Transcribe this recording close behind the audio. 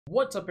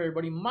What's up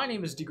everybody, my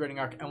name is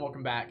DegradingArc and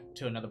welcome back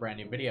to another brand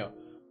new video.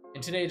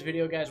 In today's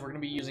video guys, we're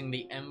going to be using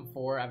the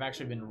M4. I've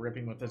actually been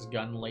ripping with this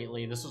gun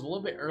lately. This was a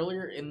little bit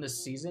earlier in the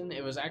season.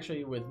 It was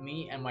actually with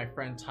me and my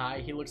friend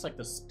Ty. He looks like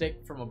the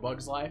Stick from A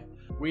Bug's Life.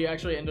 We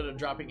actually ended up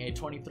dropping a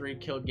 23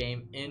 kill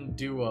game in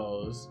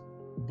duos.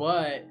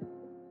 But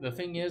the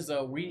thing is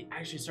though, we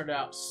actually started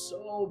out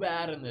so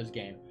bad in this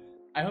game.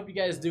 I hope you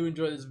guys do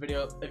enjoy this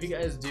video. If you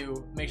guys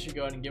do, make sure you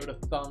go ahead and give it a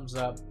thumbs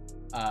up.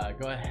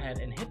 Go ahead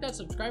and hit that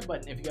subscribe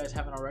button if you guys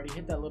haven't already.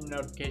 Hit that little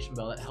notification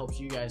bell. That helps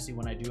you guys see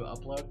when I do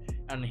upload.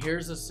 And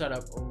here's the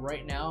setup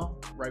right now,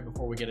 right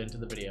before we get into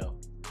the video.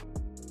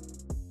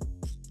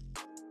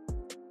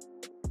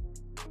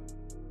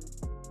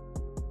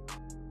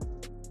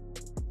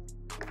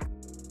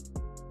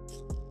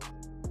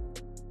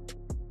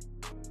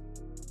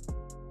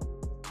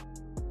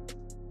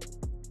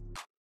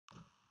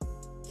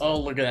 Oh,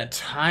 look at that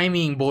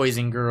timing, boys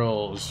and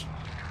girls.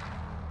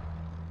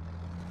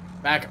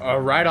 Back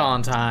right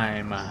on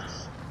time.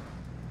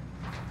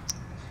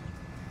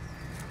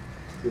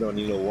 You don't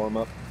need a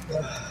warm-up.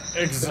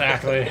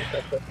 Exactly.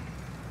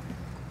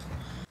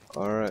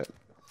 Alright.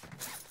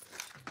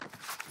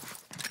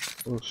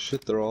 Oh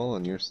shit, they're all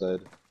on your side.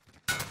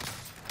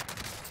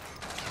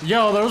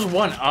 Yo, there was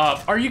one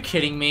up. Are you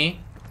kidding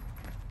me?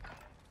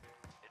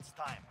 It's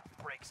time.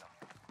 Break some.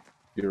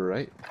 You're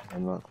right.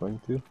 I'm not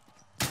going to.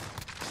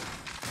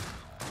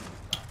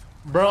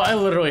 Bro, I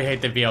literally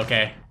hate the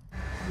VLK.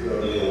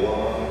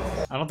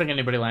 I don't think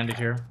anybody landed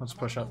here. Let's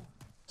push up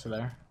to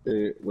there.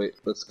 Hey, wait,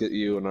 let's get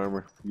you an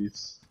armor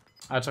piece.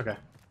 That's okay.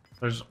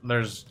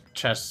 There's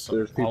chests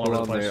There's all people over the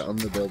on place. there on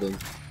the building.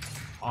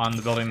 On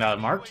the building that I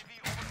marked?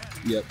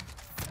 Yep.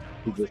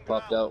 He just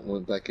popped out and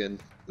went back in.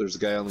 There's a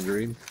guy on the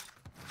green.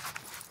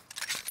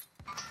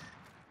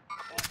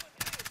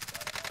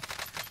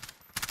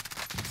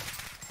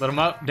 Lit him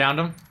up, downed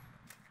him.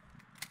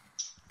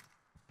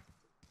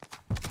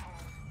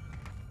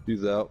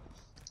 He's out.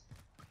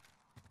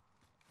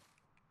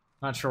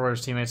 Not sure where his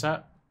teammate's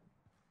at.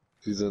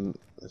 He's in.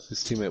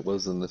 His teammate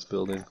was in this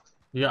building.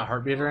 You got a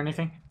heartbeat or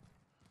anything?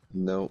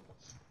 Nope.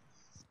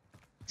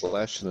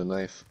 Flash and a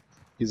knife.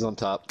 He's on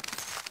top.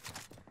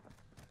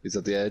 He's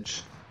at the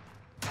edge.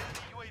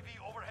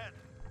 UAV overhead.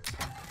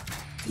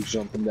 He's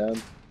jumping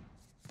down.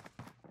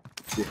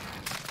 Yeah.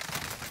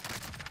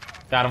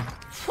 Got him.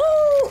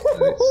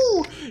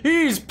 Nice.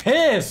 He's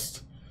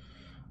pissed.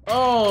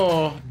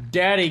 Oh,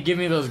 daddy, give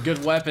me those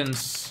good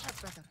weapons.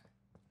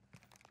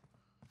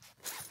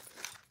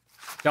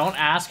 Don't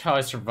ask how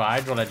I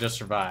survived what I just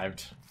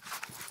survived.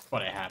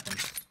 What it happened.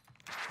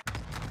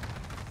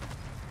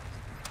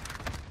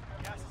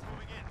 Gas is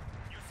moving in.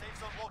 New safe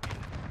zone located.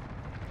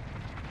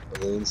 Are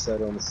they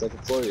inside on the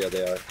second floor? Yeah,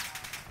 they are.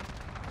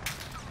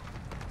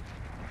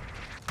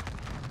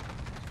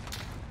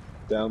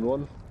 Down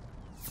one.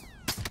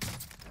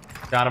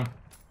 Got him.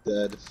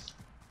 Dead.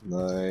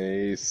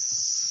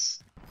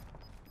 Nice.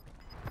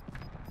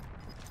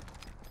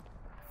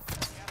 Gas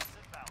is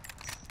inbound.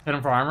 Hit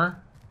him for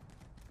armor.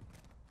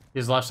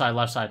 He's left side,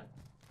 left side.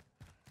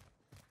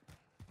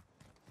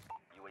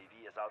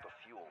 UAV is out of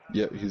fuel.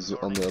 Yep, he's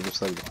on the other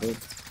side of the field.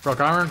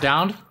 Broke armor,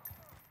 downed.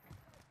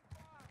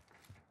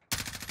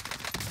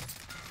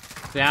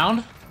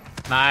 Downed.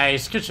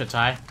 Nice. Good shit,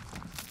 Ty.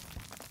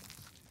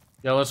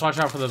 Yo, let's watch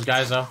out for those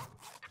guys, though.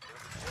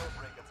 There's a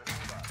break at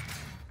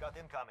Stiil. Got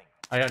incoming.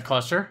 I got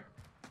cluster.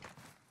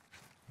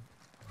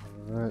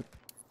 Alright.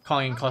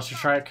 Calling in cluster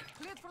strike.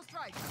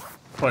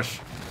 Push.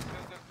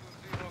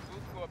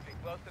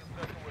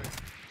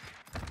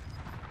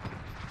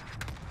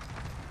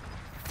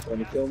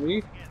 Trying to kill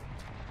me?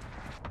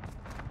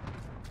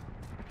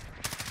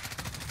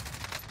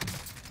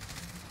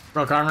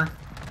 Broke armor.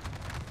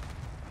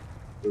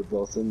 They're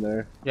both in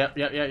there. Yep.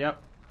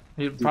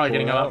 He's probably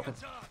getting up.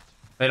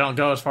 They don't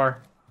go as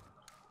far.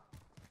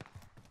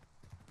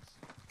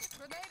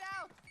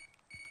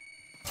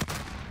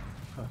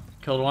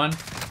 Killed one.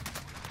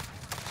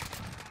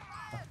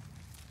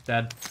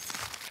 Dead.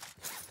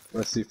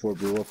 My C4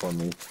 blew up on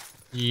me.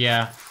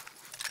 Yeah.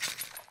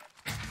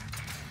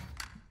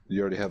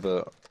 You already have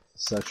a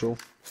satchel?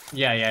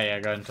 Yeah.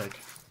 Go ahead and take.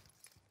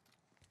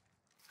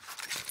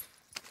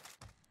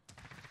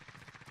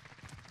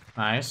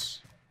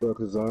 Nice. Broke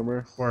his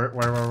armor.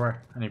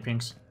 Where? Any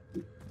pinks?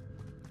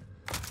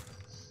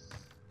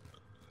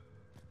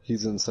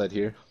 He's inside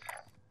here.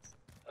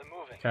 I'm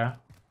moving. Okay.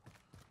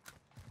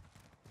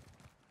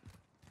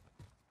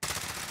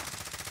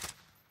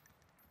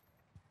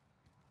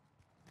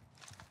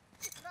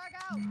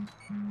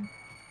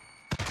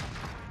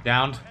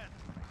 Downed.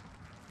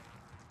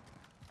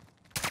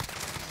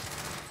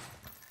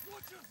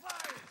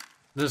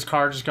 This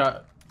car just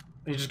got...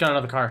 He just got out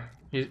of the car.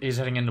 He's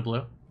heading into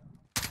blue.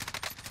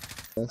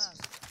 Yes.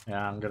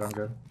 Yeah, I'm good.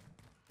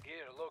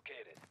 Gear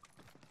located.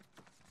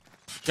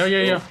 Yo.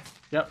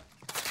 Yep.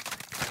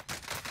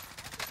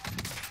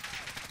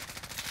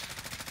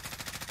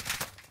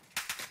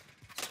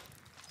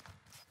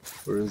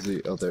 Where is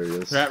he? Oh, there he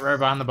is. Right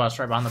behind the bus.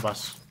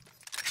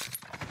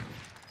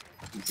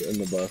 He's in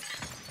the bus.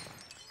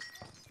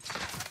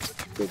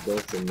 They're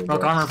both in the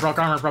Broke armor, broke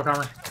armor, broke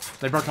armor.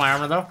 They broke my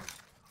armor though.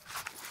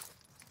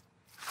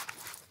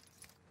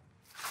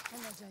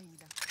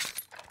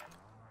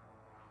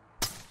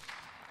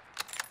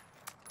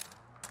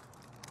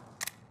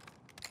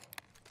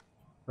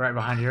 Right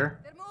behind here.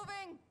 They're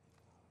moving.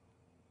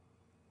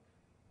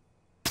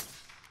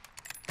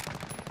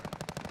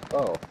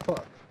 Oh,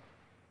 fuck.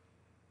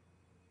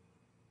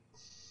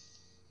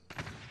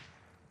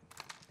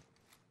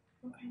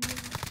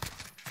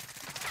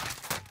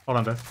 Hold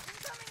on, dude.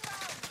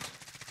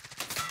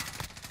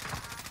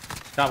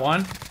 Got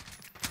one.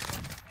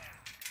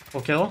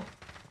 Full kill.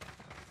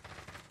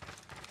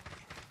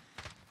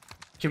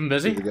 Keep him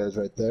busy. See the guys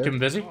right there. Keep him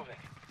busy.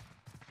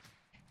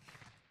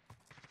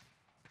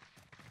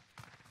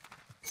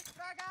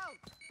 Frag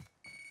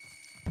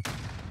out.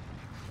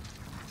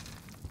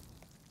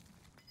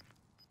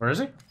 Where is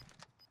he?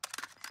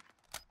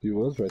 He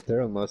was right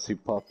there, unless he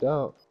popped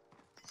out.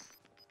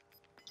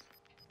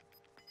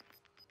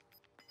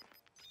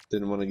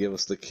 Didn't want to give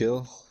us the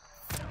kill.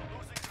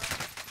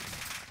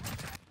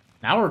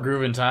 Now we're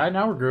grooving, Ty.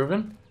 Now we're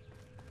grooving.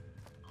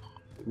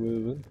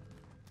 Moving.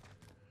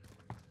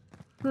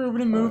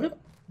 Grooving and moving.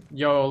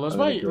 Yo, let's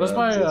buy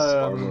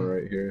armor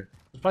right here.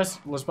 let's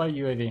buy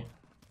UAV.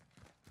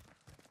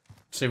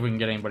 See if we can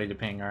get anybody to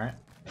ping, alright?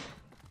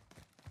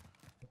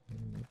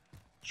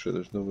 Sure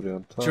there's nobody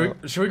on top.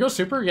 Should we go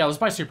super? Yeah, let's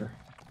buy super.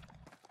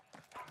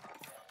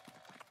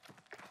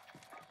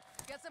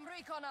 Get some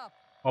recon up.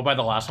 I'll buy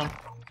the last one.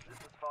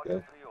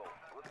 Okay.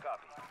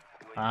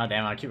 Ah,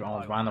 damn, I keep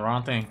almost buying the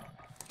wrong thing.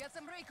 Get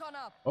some recon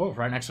up. Oh,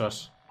 right next to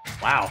us.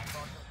 Wow.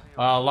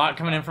 A lot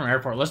coming in from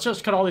airport. Let's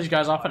just cut all these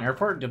guys off in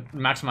airport to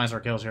maximize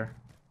our kills here.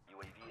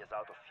 UAV is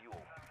out of fuel.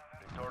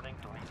 Returning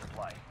to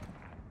resupply.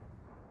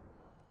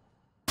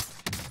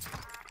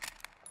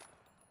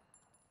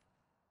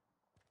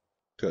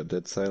 Got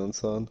dead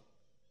silence on.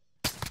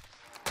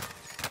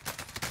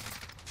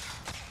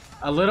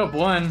 I lit up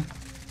one.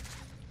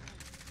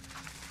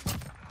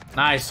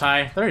 Nice,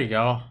 Ty. There you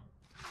go.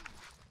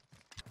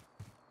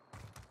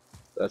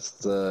 That's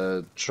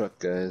the truck,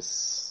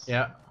 guys.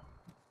 Yeah.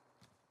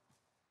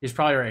 He's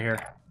probably right here.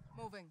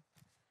 Moving.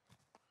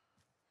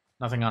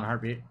 Nothing on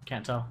heartbeat.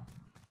 Can't tell.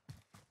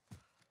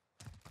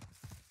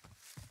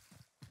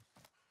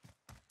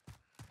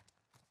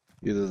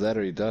 Either that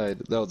or he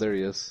died. Oh, there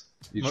he is.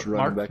 He's Mark,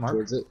 running back Mark.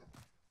 towards it.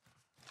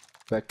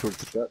 Back towards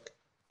the truck.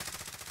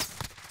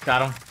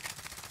 Got him.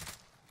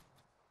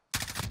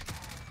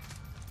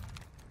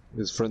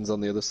 His friend's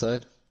on the other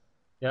side.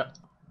 Yep.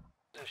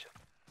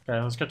 Okay,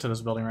 let's get to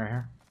this building right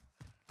here.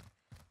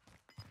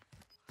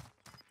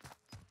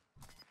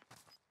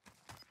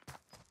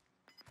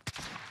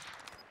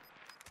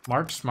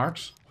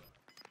 Marks.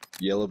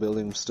 Yellow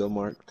building still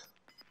marked.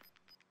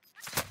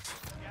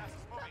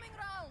 Coming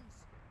rounds.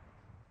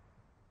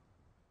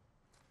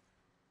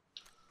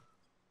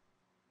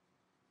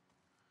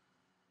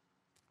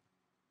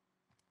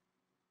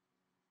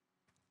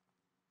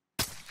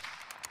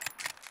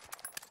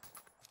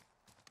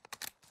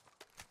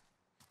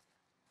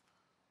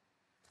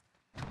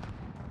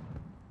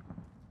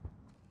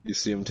 You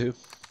see him too?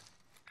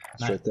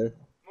 It's Nice. right there.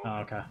 Oh,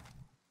 okay.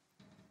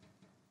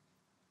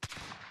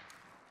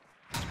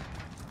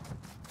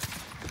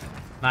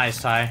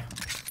 Nice, Ty.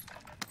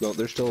 No,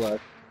 they're still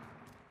alive.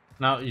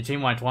 No, your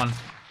team wiped one.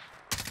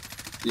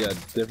 Yeah,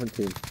 different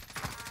team.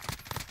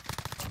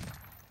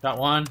 Got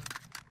one.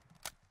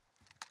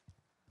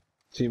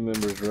 Team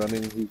members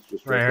running. He's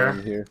just Right right here.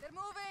 down here. They're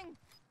moving.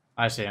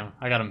 I see him.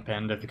 I got him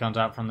pinned if he comes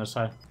out from this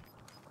side.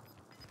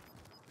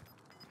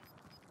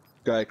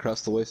 Guy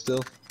across the way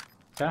still.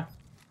 Okay.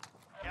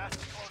 Gas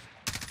is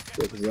closing.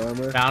 With his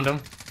armor. Found him.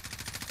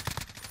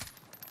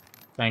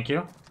 Thank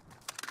you.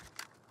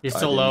 He's I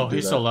still didn't low. do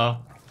He's that. still low.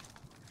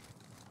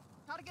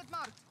 Target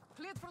marked.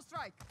 Cleared for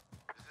strike.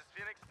 This is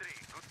Phoenix 3.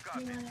 Good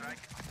copy, strike.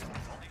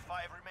 Only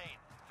 5 remain.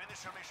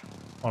 Finish your mission.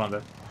 Hold on,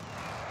 dude.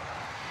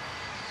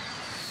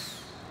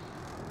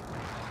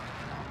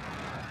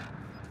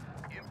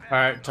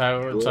 Alright, Ty,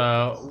 it's,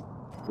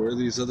 Where are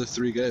these other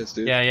 3 guys,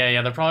 dude?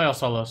 yeah, they're probably all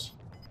solos.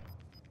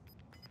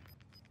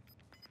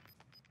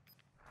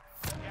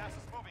 Gas is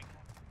moving.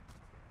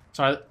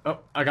 So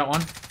I got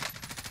one.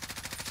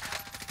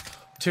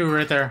 2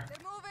 right there. They're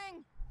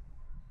moving.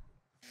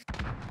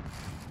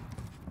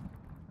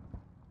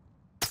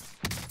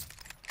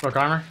 Broke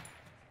armor.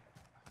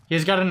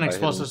 He's got an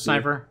explosive too.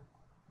 sniper.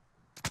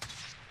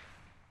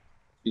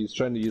 He's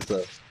trying to use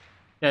the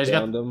Yeah, he's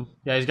got him.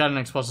 he's got an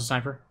explosive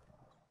sniper.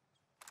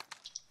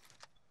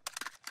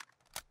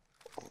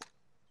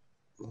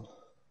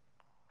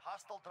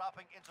 Hostile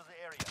dropping into the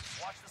area.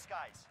 Watch the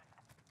skies.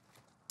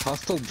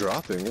 Hostile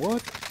dropping.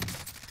 What?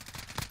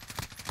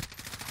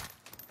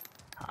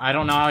 I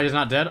don't know how he's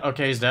not dead.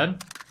 Okay, he's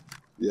dead.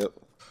 Yep.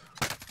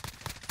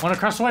 One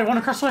across the way, one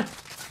across the way.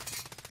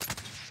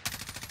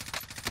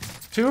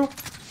 2.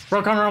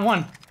 Broke armor on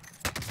 1.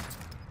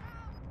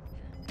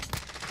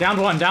 Downed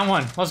 1, down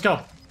 1. Let's go.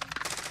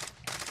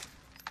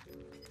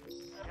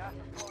 Gas is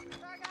closing.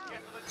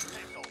 Get to the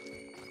safe zone.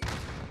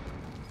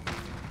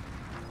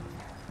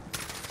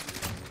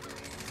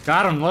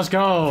 Got him. Let's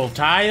go,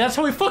 Ty. That's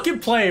how we fucking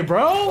play,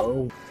 bro.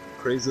 Oh,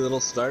 crazy little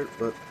start,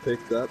 but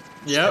picked up.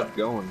 Just Yep. kept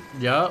going.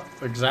 Yep,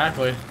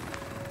 exactly.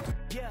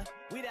 Yeah,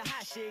 we the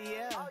hot shit,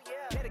 yeah. Oh, yeah.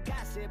 Let the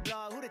gossip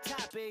blog, who the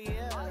top is,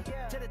 yeah. Oh,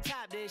 yeah. To the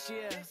top this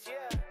year.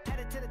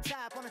 Headed to the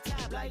top on the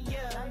top, like,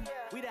 yeah.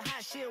 We the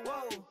hot shit,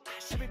 whoa.